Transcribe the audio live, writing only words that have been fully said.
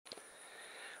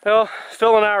Well,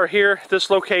 Phil and I are here at this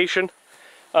location.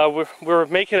 We're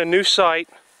making a new site.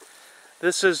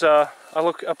 This is a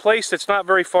place that's not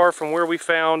very far from where we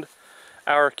found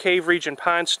our cave region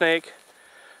pine snake.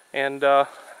 And I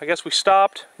guess we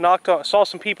stopped, saw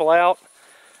some people out,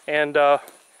 and got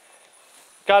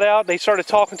out. They started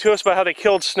talking to us about how they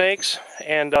killed snakes.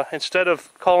 And instead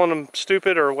of calling them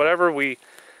stupid or whatever, we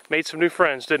made some new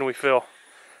friends, didn't we, Phil?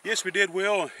 Yes, we did,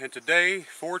 Will, and today,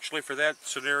 fortunately for that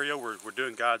scenario, we're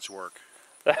doing God's work.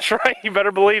 That's right, you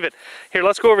better believe it. Here,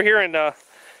 let's go over here and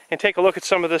take a look at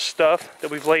some of this stuff that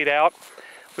we've laid out.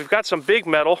 We've got some big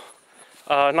metal,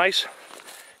 nice,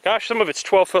 gosh, some of it's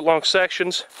 12-foot long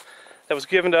sections that was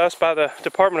given to us by the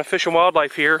Department of Fish and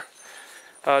Wildlife here.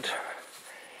 And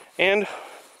I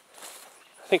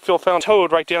think Phil found a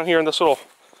toad right down here in this little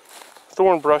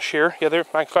thorn brush here. Yeah, there, in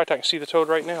fact, I can see the toad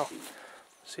right now.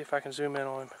 See if I can zoom in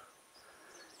on him.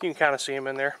 You can kind of see him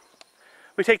in there.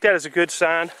 We take that as a good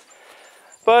sign.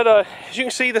 But as you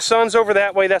can see, the sun's over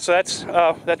that way. That's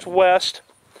west.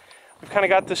 We've kind of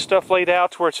got this stuff laid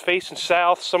out to where it's facing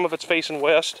south. Some of it's facing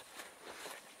west.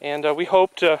 And we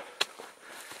hope to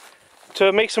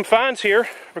make some finds here,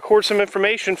 record some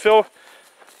information. Phil,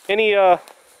 any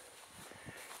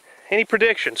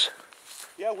predictions?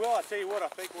 Yeah, well, I tell you what, I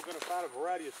think we're going to find a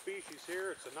variety of species here.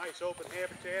 It's a nice open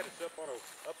habitat. It's up on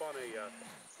a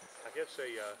I guess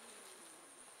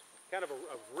kind of a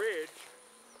ridge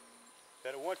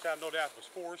that at one time no doubt was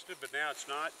forested, but now it's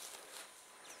not.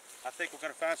 I think we're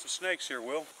going to find some snakes here,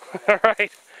 Will. All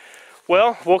right.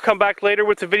 Well, we'll come back later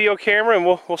with the video camera and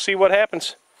we'll see what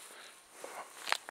happens.